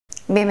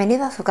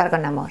Bienvenido a Azúcar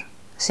con Amor,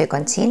 soy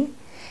Conchín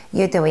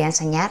y hoy te voy a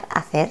enseñar a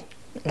hacer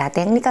la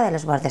técnica de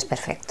los bordes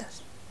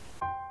perfectos.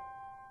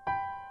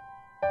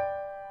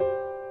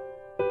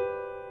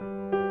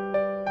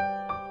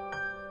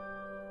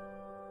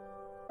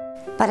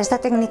 Para esta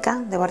técnica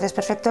de bordes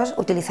perfectos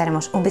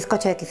utilizaremos un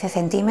bizcocho de 15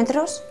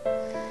 centímetros,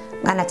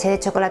 ganache de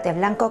chocolate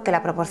blanco, que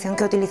la proporción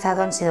que he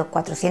utilizado han sido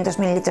 400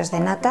 ml de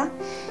nata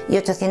y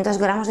 800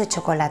 gramos de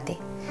chocolate,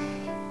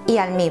 y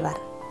almíbar.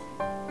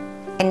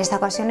 En esta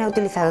ocasión he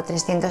utilizado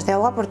 300 de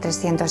agua por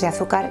 300 de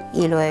azúcar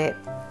y lo he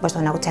puesto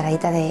una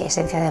cucharadita de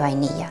esencia de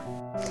vainilla.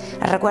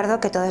 Les recuerdo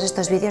que todos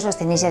estos vídeos los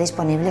tenéis ya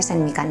disponibles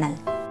en mi canal.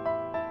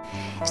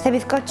 Este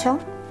bizcocho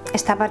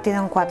está partido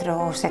en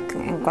cuatro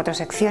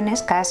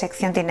secciones, cada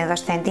sección tiene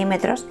 2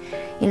 centímetros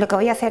y lo que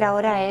voy a hacer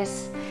ahora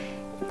es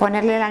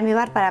ponerle el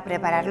almíbar para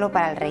prepararlo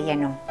para el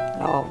relleno.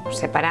 Lo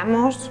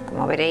separamos,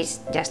 como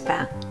veréis ya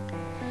está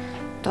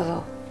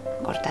todo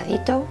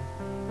cortadito.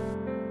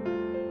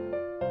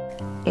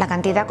 La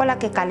cantidad con la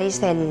que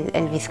caléis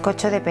el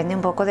bizcocho depende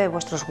un poco de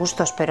vuestros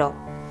gustos, pero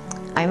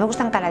a mí me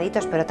gustan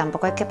caladitos, pero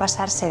tampoco hay que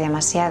pasarse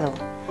demasiado,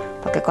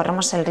 porque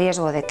corremos el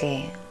riesgo de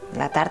que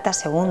la tarta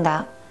se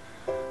hunda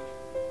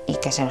y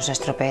que se nos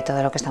estropee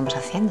todo lo que estamos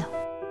haciendo.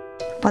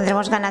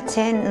 Pondremos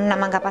ganache en una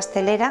manga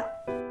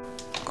pastelera.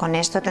 Con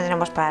esto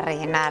tendremos para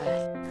rellenar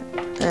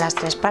las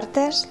 3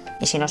 partes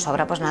y si nos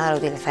sobra pues nada, lo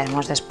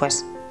utilizaremos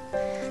después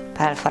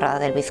para el forrado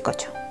del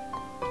bizcocho.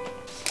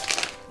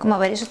 Como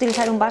veréis,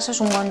 utilizar un vaso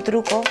es un buen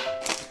truco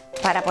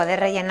para poder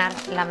rellenar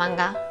la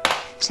manga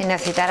sin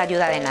necesitar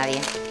ayuda de nadie.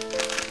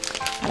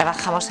 Ahora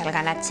bajamos el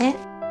ganache,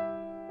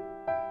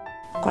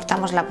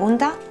 cortamos la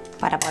punta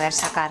para poder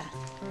sacar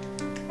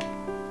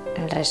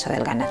el resto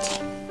del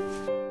ganache.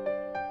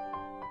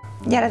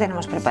 Ya la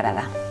tenemos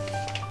preparada.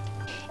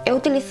 He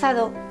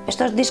utilizado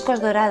estos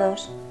discos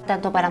dorados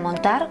tanto para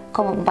montar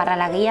como para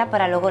la guía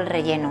para luego el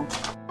relleno.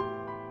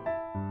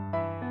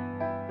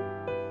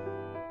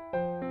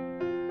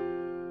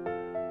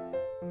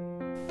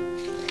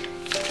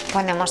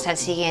 Ponemos el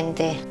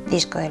siguiente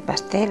disco del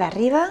pastel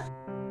arriba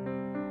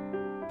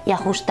y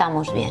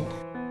ajustamos bien.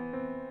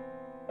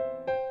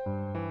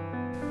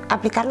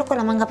 Aplicarlo con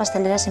la manga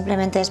pastelera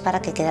simplemente es para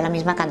que quede la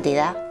misma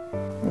cantidad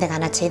de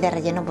ganache y de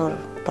relleno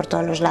por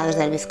todos los lados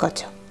del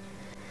bizcocho.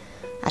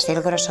 Así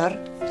el grosor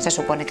se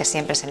supone que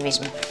siempre es el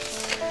mismo.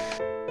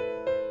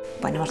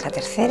 Ponemos la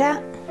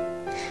tercera,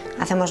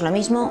 hacemos lo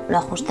mismo, lo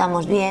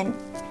ajustamos bien,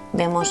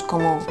 vemos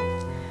como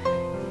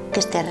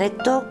que esté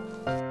recto.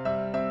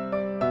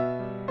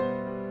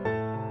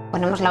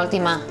 Ponemos la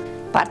última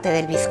parte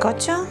del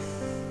bizcocho.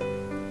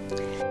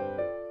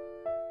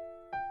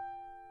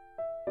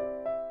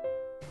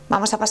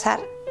 Vamos a pasar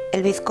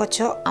el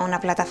bizcocho a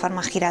una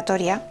plataforma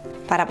giratoria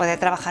para poder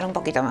trabajar un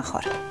poquito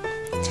mejor.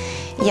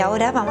 Y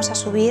ahora vamos a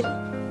subir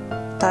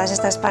todas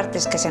estas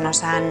partes que se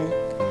nos han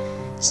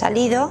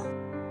salido.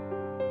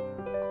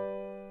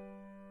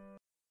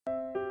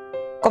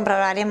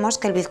 Comprobaremos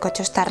que el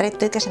bizcocho está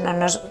recto y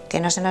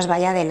que no se nos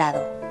vaya de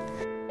lado.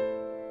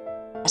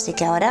 Así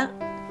que ahora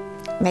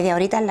media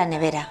horita en la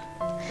nevera.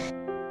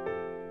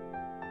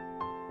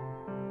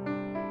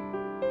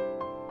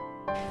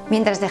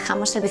 Mientras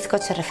dejamos el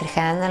bizcocho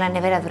refrigerando en la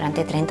nevera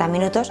durante 30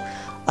 minutos,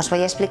 os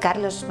voy a explicar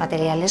los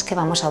materiales que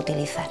vamos a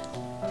utilizar.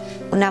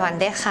 Una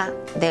bandeja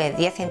de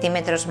 10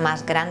 centímetros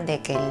más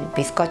grande que el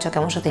bizcocho que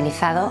hemos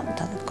utilizado,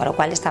 con lo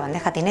cual esta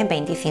bandeja tiene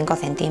 25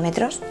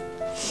 centímetros.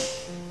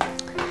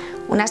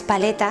 Unas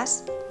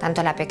paletas,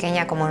 tanto la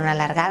pequeña como una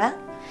alargada,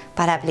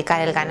 para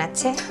aplicar el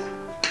ganache,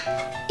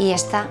 y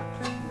esta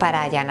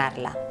para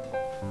allanarla.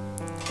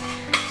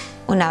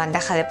 Una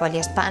bandeja de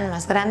poliespan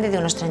más grande de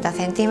unos 30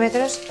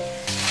 centímetros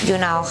y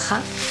una hoja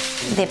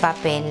de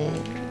papel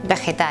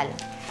vegetal,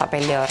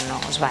 papel de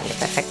horno, os vale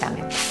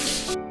perfectamente.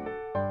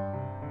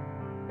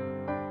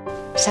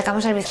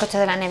 Sacamos el bizcocho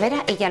de la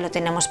nevera y ya lo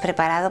tenemos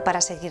preparado para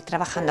seguir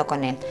trabajando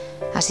con él,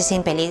 así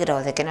sin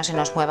peligro de que no se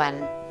nos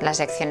muevan las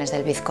secciones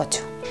del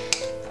bizcocho.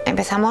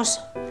 Empezamos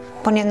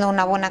poniendo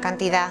una buena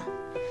cantidad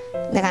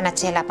de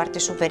ganache en la parte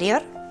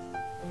superior.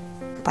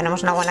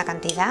 Ponemos una buena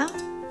cantidad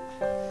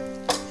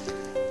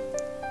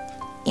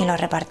y lo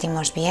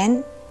repartimos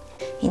bien,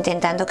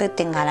 intentando que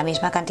tenga la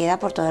misma cantidad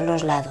por todos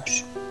los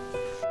lados.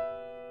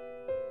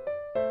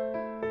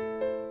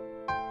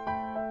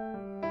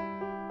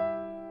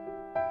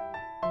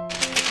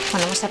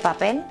 Ponemos el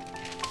papel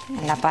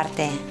en la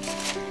parte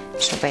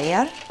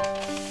superior,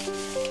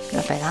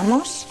 lo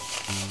pegamos.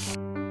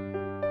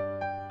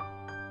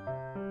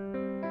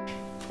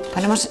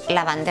 Ponemos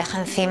la bandeja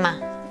encima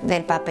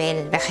del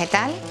papel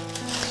vegetal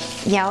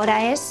y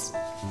ahora es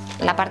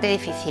la parte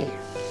difícil.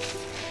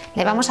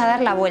 Le vamos a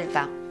dar la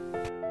vuelta.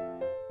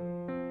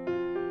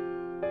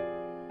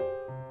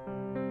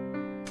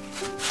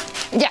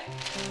 Ya.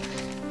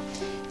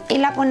 Y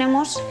la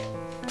ponemos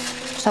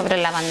sobre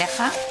la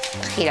bandeja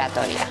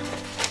giratoria.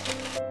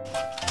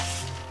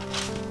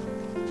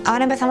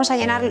 Ahora empezamos a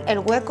llenar el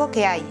hueco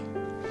que hay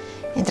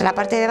entre la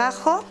parte de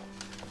abajo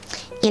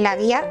y la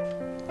guía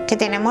que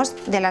tenemos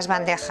de las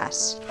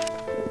bandejas.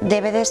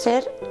 Debe de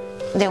ser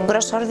de un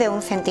grosor de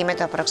 1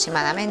 centímetro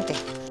aproximadamente.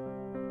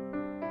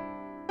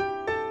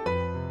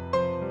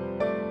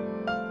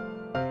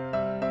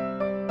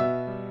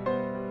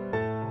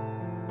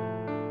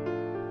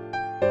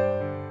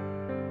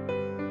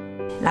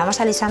 La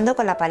vamos alisando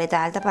con la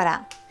paleta alta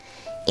para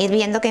ir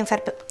viendo qué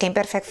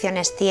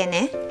imperfecciones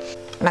tiene.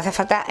 No hace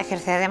falta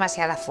ejercer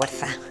demasiada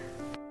fuerza.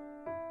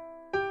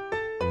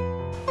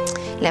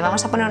 Le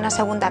vamos a poner una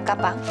segunda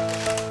capa,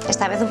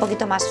 esta vez un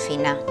poquito más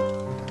fina.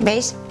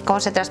 ¿Veis? Como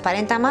se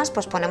transparenta más,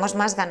 pues ponemos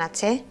más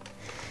ganaché,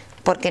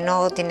 porque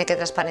no tiene que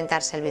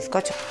transparentarse el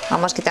bizcocho.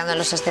 Vamos quitando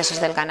los excesos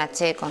del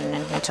ganaché con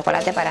el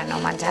chocolate para no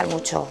manchar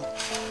mucho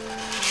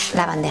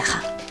la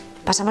bandeja.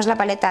 Pasamos la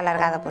paleta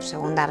alargada por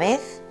segunda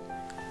vez.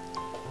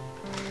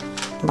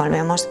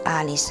 Volvemos a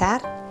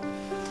alisar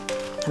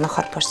lo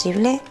mejor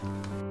posible.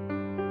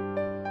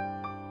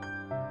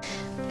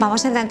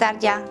 Vamos a intentar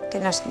ya que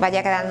nos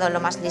vaya quedando lo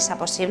más lisa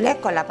posible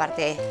con la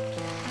parte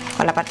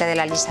del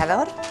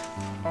alisador.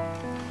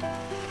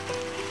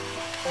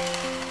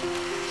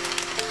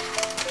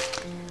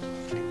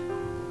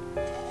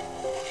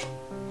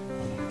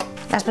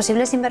 Las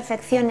posibles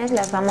imperfecciones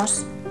las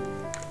vamos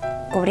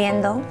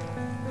cubriendo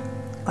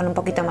con un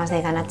poquito más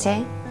de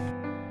ganaché.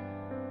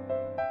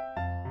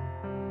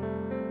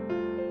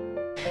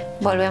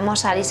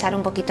 Volvemos a alisar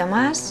un poquito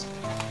más.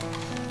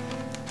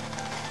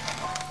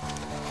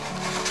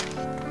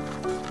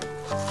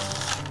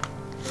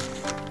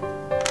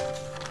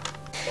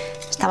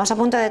 Estamos a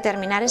punto de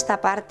terminar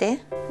esta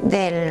parte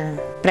del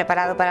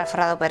preparado para el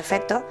forrado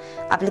perfecto.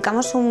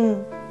 Aplicamos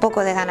un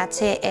poco de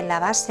ganaché en la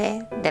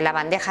base de la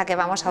bandeja que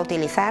vamos a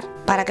utilizar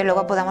para que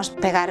luego podamos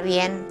pegar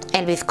bien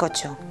el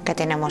bizcocho que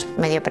tenemos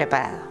medio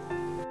preparado.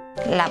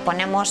 La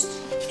ponemos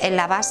en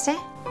la base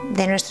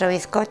de nuestro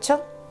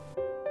bizcocho.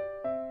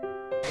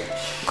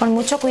 Con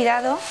mucho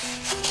cuidado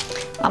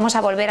vamos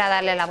a volver a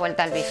darle la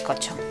vuelta al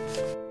bizcocho.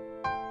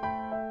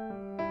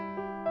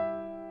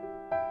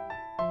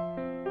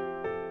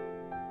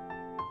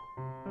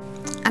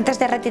 Antes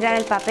de retirar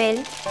el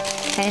papel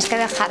tenéis que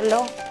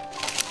dejarlo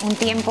un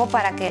tiempo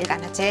para que el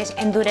ganaché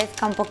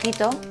endurezca un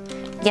poquito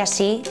y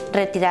así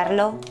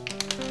retirarlo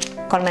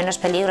con menos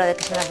peligro de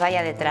que se nos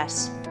vaya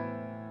detrás.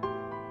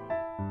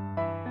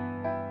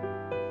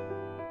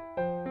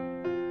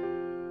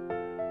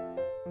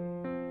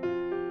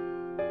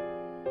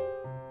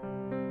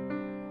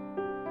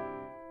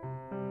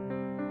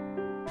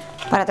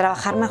 Para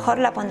trabajar mejor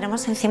la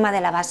pondremos encima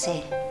de la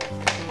base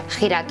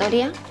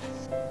giratoria.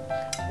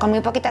 Con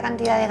muy poquita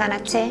cantidad de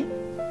ganaché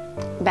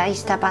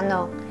vais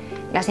tapando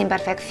las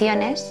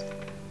imperfecciones.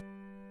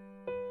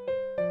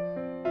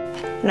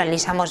 Lo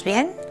alisamos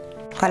bien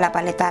con la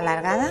paleta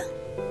alargada.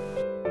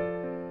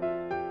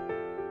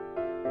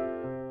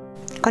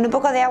 Con un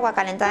poco de agua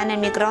calentada en el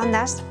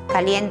microondas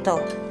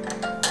caliento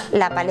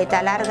la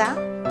paleta larga,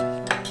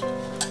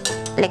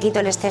 le quito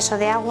el exceso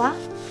de agua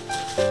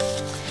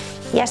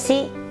y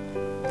así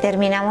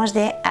terminamos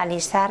de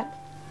alisar.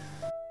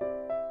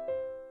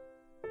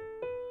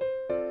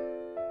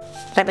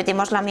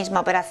 Repetimos la misma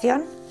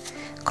operación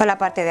con la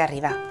parte de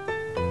arriba.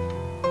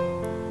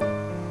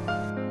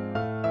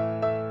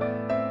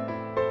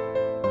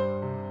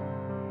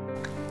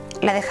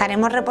 La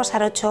dejaremos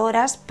reposar 8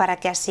 horas para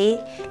que así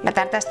la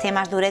tarta esté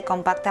más dura y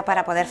compacta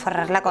para poder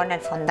forrarla con el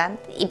fondant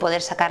y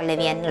poder sacarle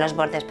bien los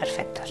bordes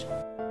perfectos.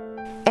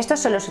 Estos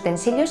son los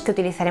utensilios que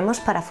utilizaremos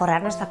para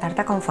forrar nuestra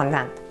tarta con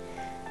fondant: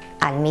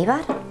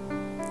 almíbar,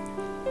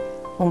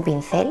 un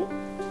pincel,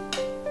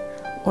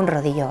 un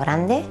rodillo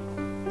grande,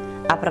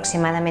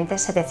 aproximadamente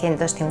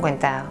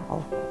 750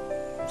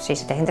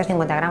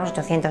 gramos,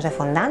 800 de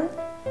fondant,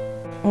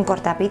 un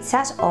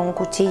cortapizzas o un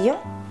cuchillo,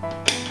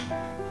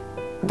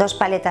 2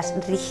 paletas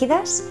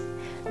rígidas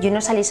y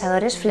unos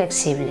alisadores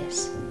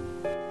flexibles.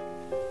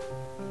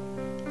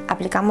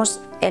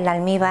 Aplicamos el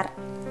almíbar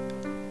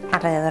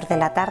alrededor de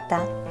la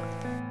tarta.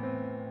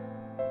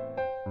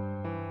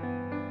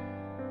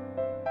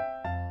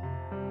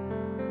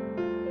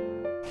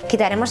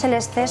 Quitaremos el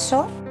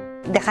exceso,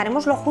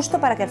 dejaremos lo justo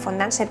para que el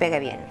fondant se pegue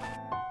bien.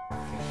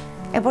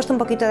 He puesto un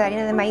poquito de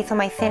harina de maíz o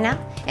maicena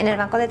en el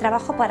banco de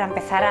trabajo para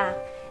empezar a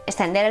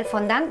extender el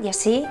fondant y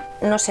así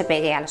no se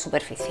pegue a la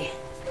superficie.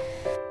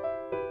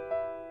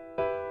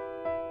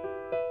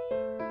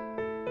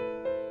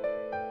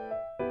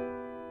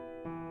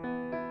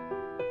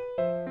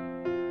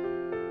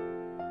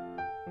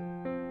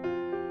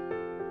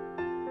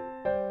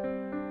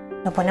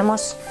 Lo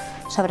ponemos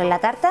sobre la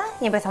tarta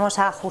y empezamos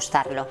a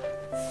ajustarlo.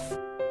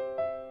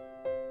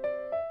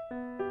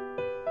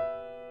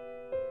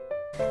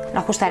 Lo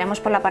ajustaremos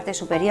por la parte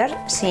superior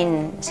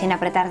sin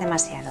apretar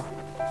demasiado.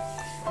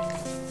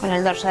 Con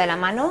el dorso de la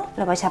mano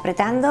lo vais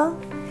apretando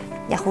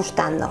y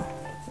ajustando,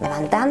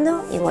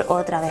 levantando y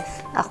otra vez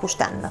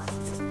ajustando.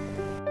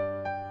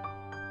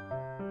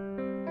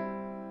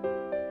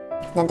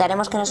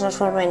 Intentaremos que no se nos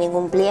forme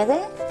ningún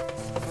pliegue,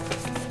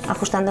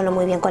 ajustándolo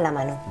muy bien con la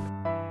mano.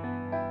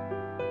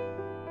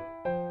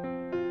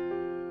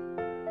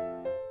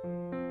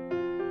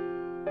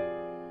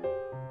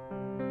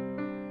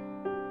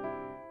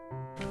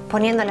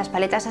 Poniendo las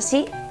paletas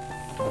así,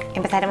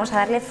 empezaremos a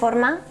darle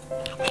forma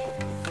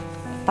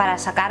para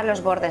sacar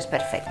los bordes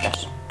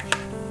perfectos.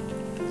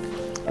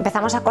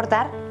 Empezamos a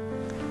cortar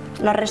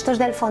los restos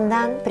del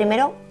fondant.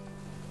 Primero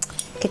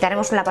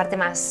quitaremos la parte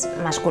más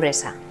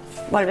gruesa.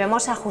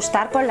 Volvemos a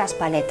ajustar con las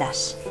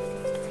paletas,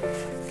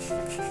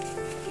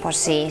 por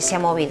si se ha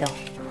movido.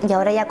 Y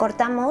ahora ya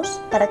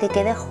cortamos para que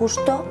quede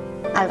justo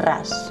al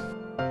ras.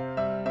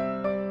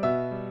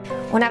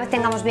 Una vez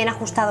tengamos bien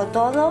ajustado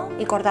todo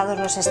y cortados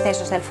los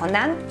excesos del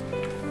fondant,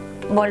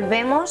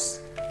 volvemos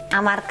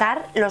a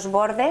marcar los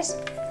bordes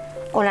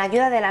con la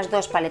ayuda de las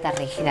dos paletas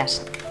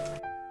rígidas.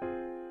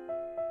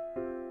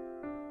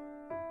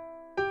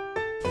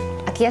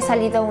 Aquí ha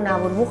salido una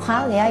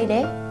burbuja de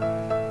aire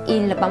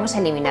y vamos a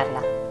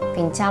eliminarla.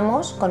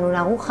 Pinchamos con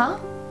una aguja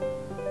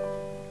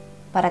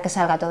para que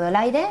salga todo el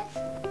aire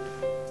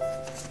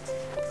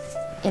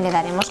y le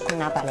daremos con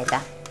una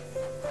paleta.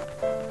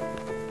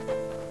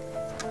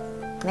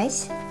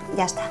 ¿Veis?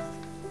 Ya está,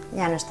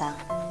 ya no está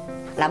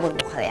la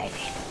burbuja de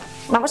aire.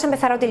 Vamos a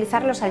empezar a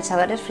utilizar los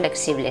alisadores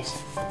flexibles.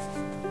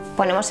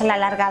 Ponemos el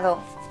alargado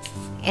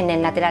en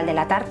el lateral de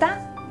la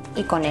tarta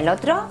y con el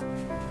otro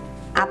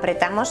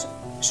apretamos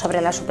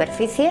sobre la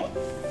superficie,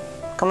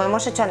 como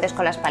hemos hecho antes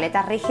con las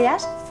paletas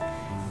rígidas,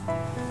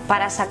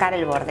 para sacar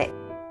el borde.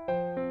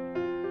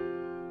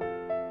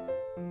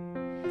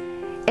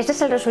 Este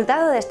es el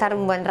resultado de estar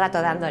un buen rato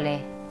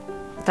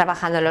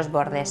trabajando los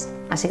bordes,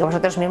 así que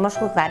vosotros mismos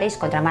juzgaréis.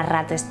 Contra más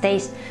rato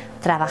estéis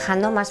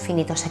trabajando, más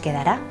finito se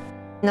quedará.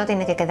 No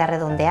tiene que quedar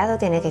redondeado,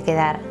 tiene que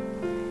quedar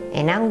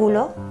en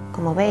ángulo,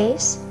 como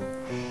veis,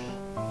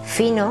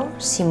 fino,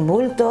 sin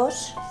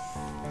bultos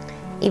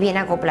y bien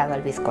acoplado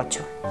al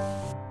bizcocho.